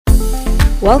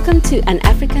Welcome to an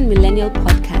African Millennial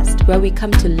podcast where we come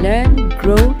to learn,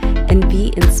 grow, and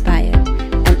be inspired.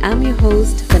 And I'm your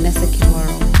host, Vanessa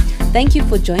Kimoro. Thank you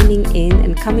for joining in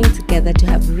and coming together to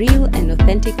have real and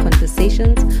authentic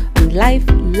conversations on life,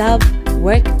 love,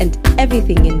 work, and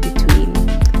everything in between.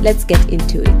 Let's get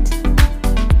into it.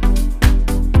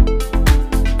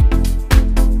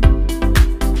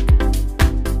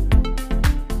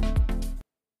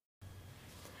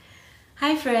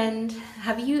 Hi friend,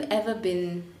 have you ever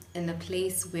been in a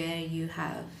place where you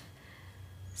have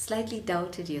slightly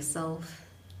doubted your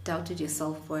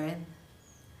self-worth?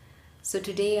 So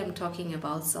today I'm talking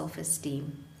about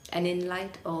self-esteem, and in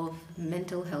light of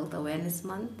Mental Health Awareness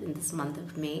Month, in this month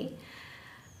of May,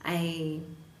 I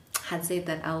had said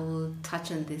that I will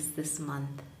touch on this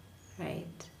month,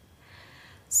 right?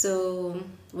 So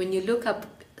when you look up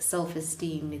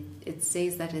self-esteem, it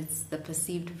says that it's the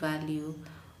perceived value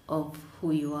of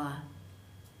who you are,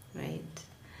 right?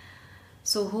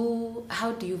 So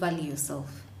how do you value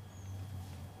yourself?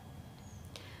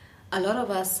 A lot of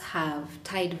us have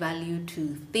tied value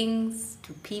to things,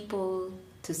 to people,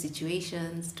 to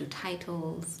situations, to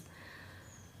titles,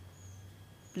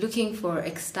 looking for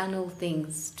external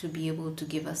things to be able to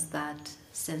give us that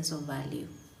sense of value.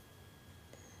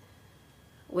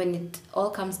 When it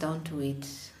all comes down to it,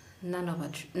 none of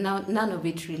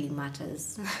it really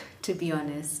matters, to be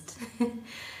honest.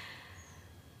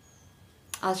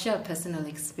 I'll share a personal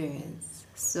experience.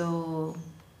 So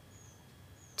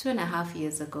 2.5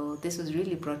 years ago, this was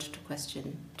really brought to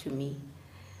question to me.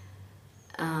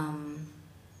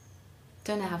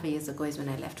 2.5 years ago is when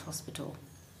I left hospital.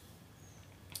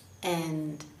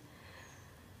 And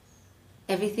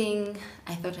everything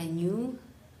I thought I knew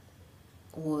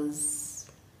was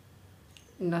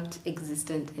not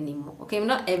existent anymore. Okay,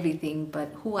 not everything,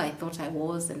 but who I thought I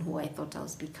was and who I thought I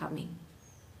was becoming.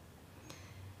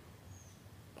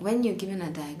 When you're given a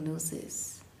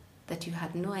diagnosis that you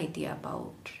had no idea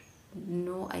about,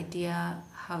 no idea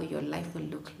how your life will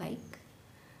look like,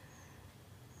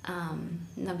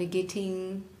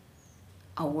 navigating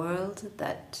a world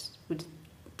that would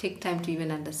take time to even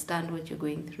understand what you're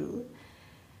going through,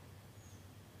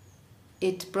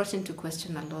 it brought into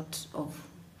question a lot of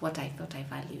what I thought I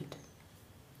valued.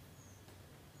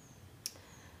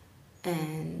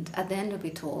 And at the end of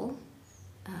it all,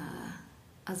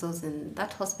 as I was in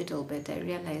that hospital bed, I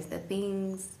realized that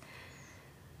things,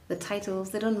 the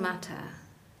titles, they don't matter.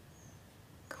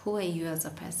 Who are you as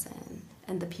a person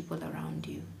and the people around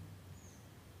you?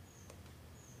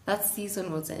 That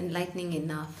season was enlightening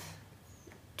enough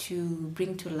to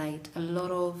bring to light a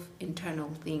lot of internal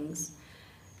things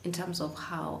in terms of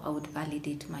how I would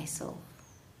validate myself.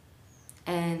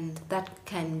 And that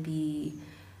can be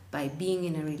by being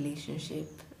in a relationship.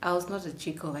 I was not a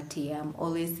chick of a tea. I'm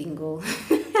always single.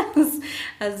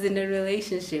 as in a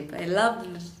relationship. I love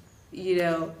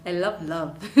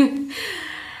love.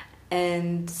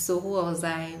 And so who was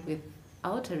I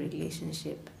without a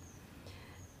relationship?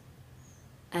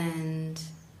 And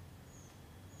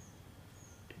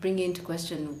bringing into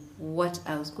question what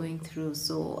I was going through.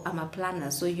 So I'm a planner.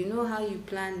 So you know how you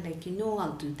plan, like,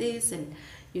 I'll do this and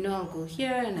I'll go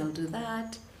here and I'll do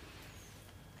that.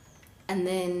 And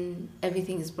then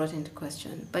everything is brought into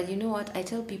question. But you know what? I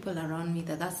tell people around me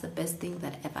that that's the best thing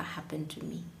that ever happened to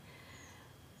me.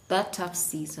 That tough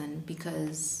season,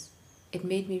 because it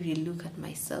made me relook at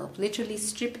myself. Literally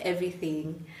strip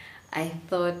everything I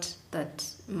thought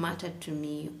that mattered to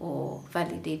me or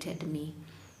validated me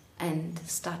and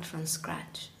start from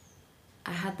scratch.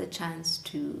 I had the chance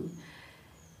to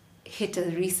hit a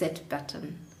reset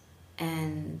button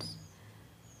and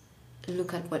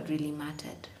look at what really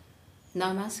mattered.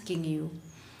 Now I'm asking you,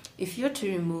 if you're to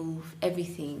remove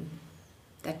everything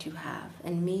that you have,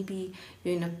 and maybe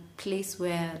you're in a place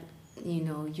where,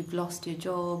 you've lost your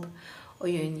job, or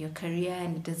you're in your career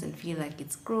and it doesn't feel like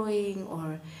it's growing,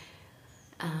 or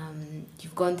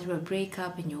you've gone through a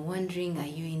breakup and you're wondering, are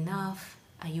you enough?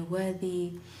 Are you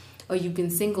worthy? Or you've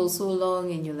been single so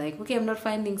long and you're like, okay, I'm not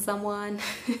finding someone.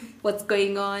 What's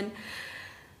going on?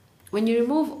 When you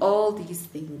remove all these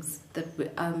things that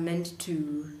are meant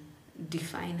to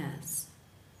define us,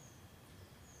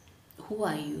 who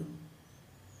are you?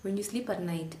 When you sleep at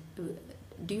night,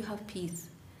 do you have peace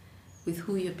with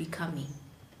who you're becoming,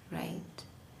 right?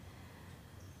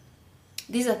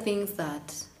 These are things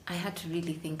that I had to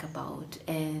really think about,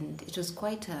 and it was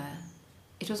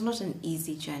not an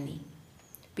easy journey,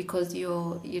 because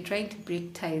you're trying to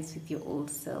break ties with your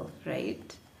old self,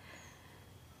 right?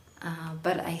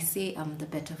 But I say I'm the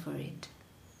better for it.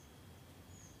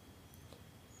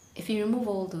 If you remove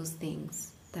all those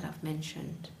things that I've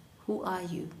mentioned, who are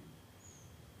you?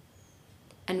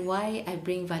 And why I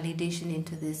bring validation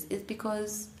into this is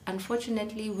because,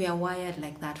 unfortunately, we are wired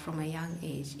like that from a young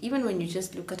age. Even when you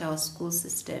just look at our school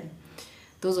system,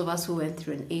 those of us who went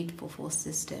through an 844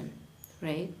 system,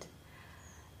 right?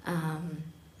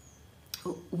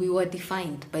 We were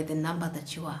defined by the number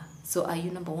that you are. So are you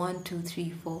number 1, 2, 3,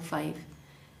 4, 5?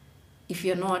 If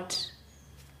you're not,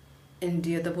 and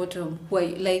you're the bottom, who are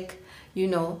you? Like, you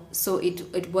know, so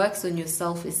it works on your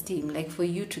self-esteem. Like, for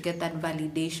you to get that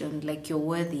validation, like you're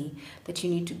worthy, that you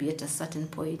need to be at a certain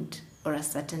point or a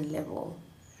certain level,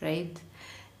 right?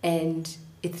 And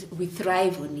we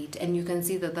thrive on it, and you can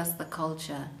see that that's the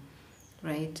culture,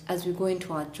 right? As we go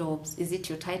into our jobs, is it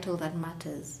your title that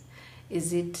matters?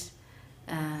 Is it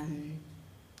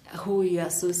who you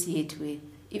associate with?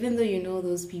 Even though you know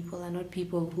those people are not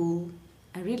people who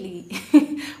are really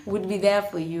would be there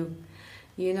for you,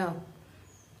 you know.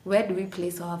 Where do we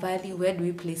place our value? Where do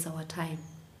we place our time?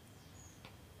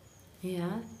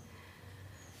 Yeah.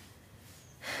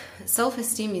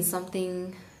 Self-esteem is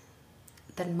something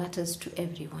that matters to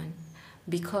everyone,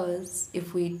 because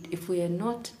if we are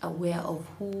not aware of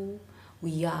who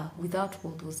we are without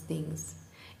all those things,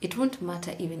 it won't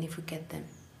matter even if we get them.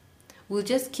 We'll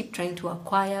just keep trying to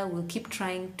acquire, we'll keep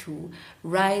trying to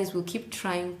rise, we'll keep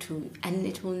trying to, and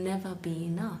it will never be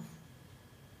enough.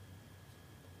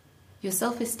 Your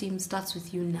self-esteem starts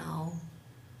with you now,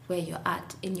 where you're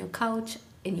at, in your couch,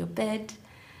 in your bed,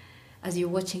 as you're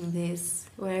watching this,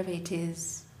 wherever it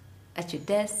is, at your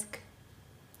desk,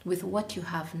 with what you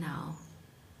have now.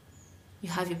 You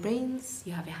have your brains,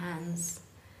 you have your hands.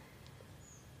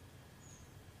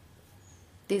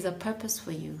 There's a purpose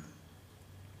for you,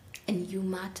 and you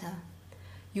matter.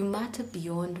 You matter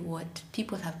beyond what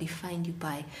people have defined you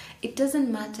by. It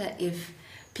doesn't matter if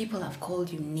people have called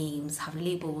you names, have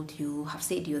labeled you, have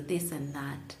said you're this and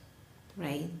that,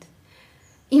 right?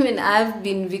 Even I've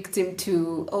been victim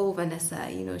to, oh,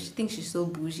 Vanessa, you know, she thinks she's so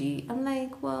bougie. I'm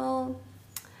like, well,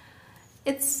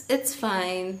 it's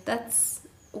fine. That's,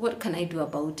 what can I do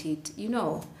about it, you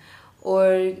know?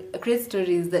 Or great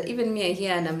stories that even me I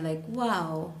hear and I'm like,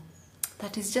 wow,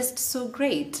 that is just so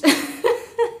great.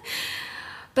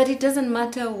 But it doesn't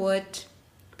matter what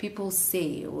people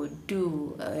say or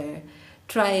do or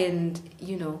try and,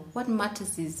 you know, what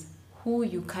matters is who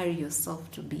you carry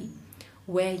yourself to be,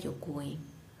 where you're going,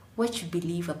 what you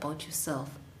believe about yourself.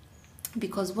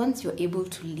 Because once you're able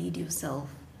to lead yourself,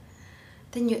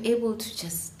 then you're able to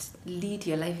just lead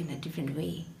your life in a different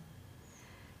way.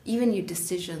 Even your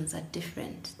decisions are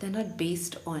different. They're not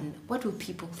based on what will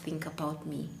people think about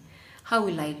me? How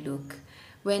will I look?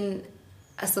 When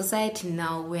a society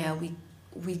now where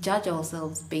we judge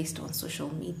ourselves based on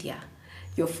social media,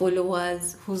 your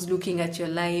followers, who's looking at your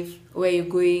life, where you're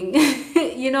going,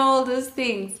 you know, all those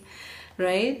things,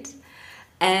 right?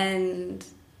 And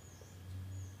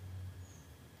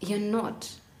you're not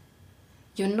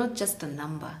just a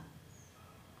number.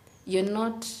 You're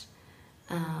not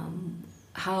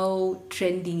how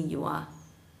trending you are.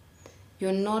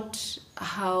 You're not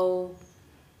how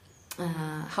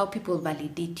people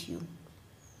validate you.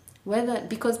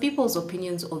 Because people's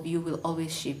opinions of you will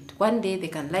always shift. One day they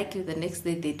can like you, the next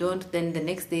day they don't, then the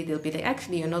next day they'll be like,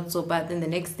 actually you're not so bad, then the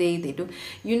next day they do.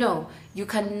 You know, you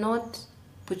cannot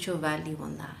put your value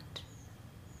on that.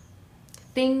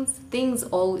 There's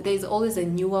always a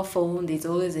newer phone, there's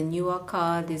always a newer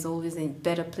car, there's always a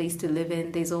better place to live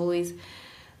in,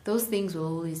 those things will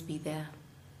always be there.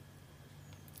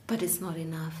 But it's not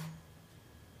enough.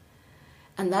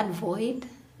 And that void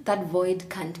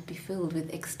can't be filled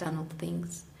with external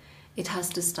things. It has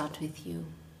to start with you.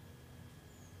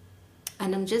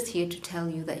 And I'm just here to tell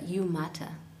you that you matter.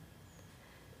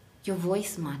 Your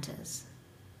voice matters.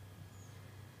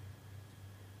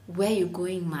 Where you're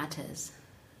going matters.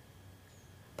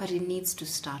 But it needs to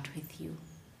start with you.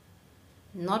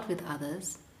 Not with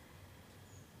others.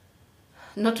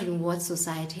 Not in what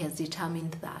society has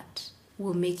determined that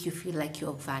will make you feel like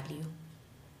you're of value.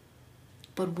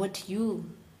 But what you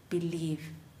believe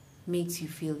makes you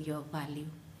feel your value.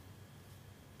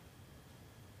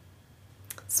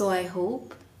 So I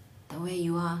hope that where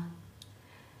you are,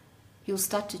 you'll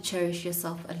start to cherish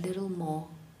yourself a little more,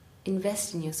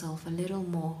 invest in yourself a little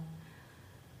more.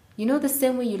 You know, the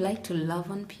same way you like to love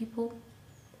on people,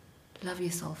 love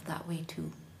yourself that way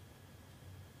too.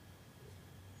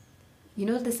 You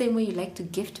know, the same way you like to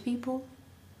gift people,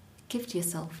 gift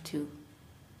yourself too.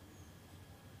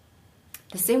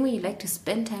 The same way you like to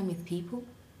spend time with people,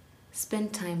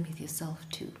 spend time with yourself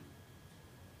too.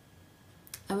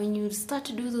 And when you start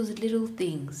to do those little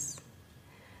things,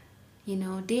 you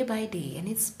know, day by day, and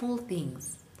it's small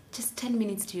things, just 10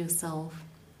 minutes to yourself,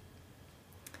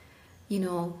 you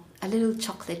know, a little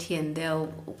chocolate here and there,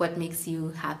 what makes you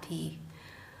happy.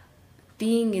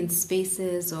 Being in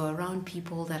spaces or around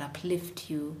people that uplift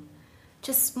you.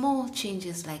 Just small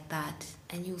changes like that,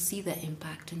 and you'll see the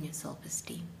impact on your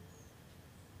self-esteem.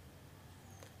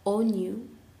 Own you,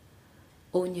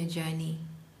 own your journey,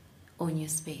 own your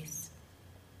space.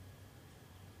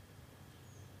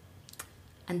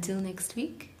 Until next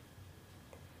week,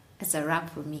 it's a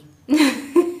wrap for me.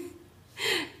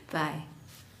 Bye.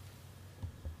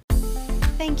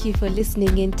 Thank you for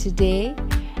listening in today.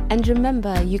 And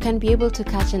remember, you can be able to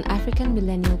catch an African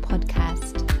Millennial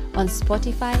podcast on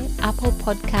Spotify, Apple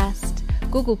Podcast,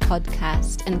 Google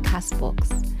Podcast, and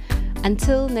Castbox.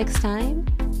 Until next time,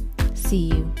 see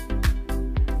you.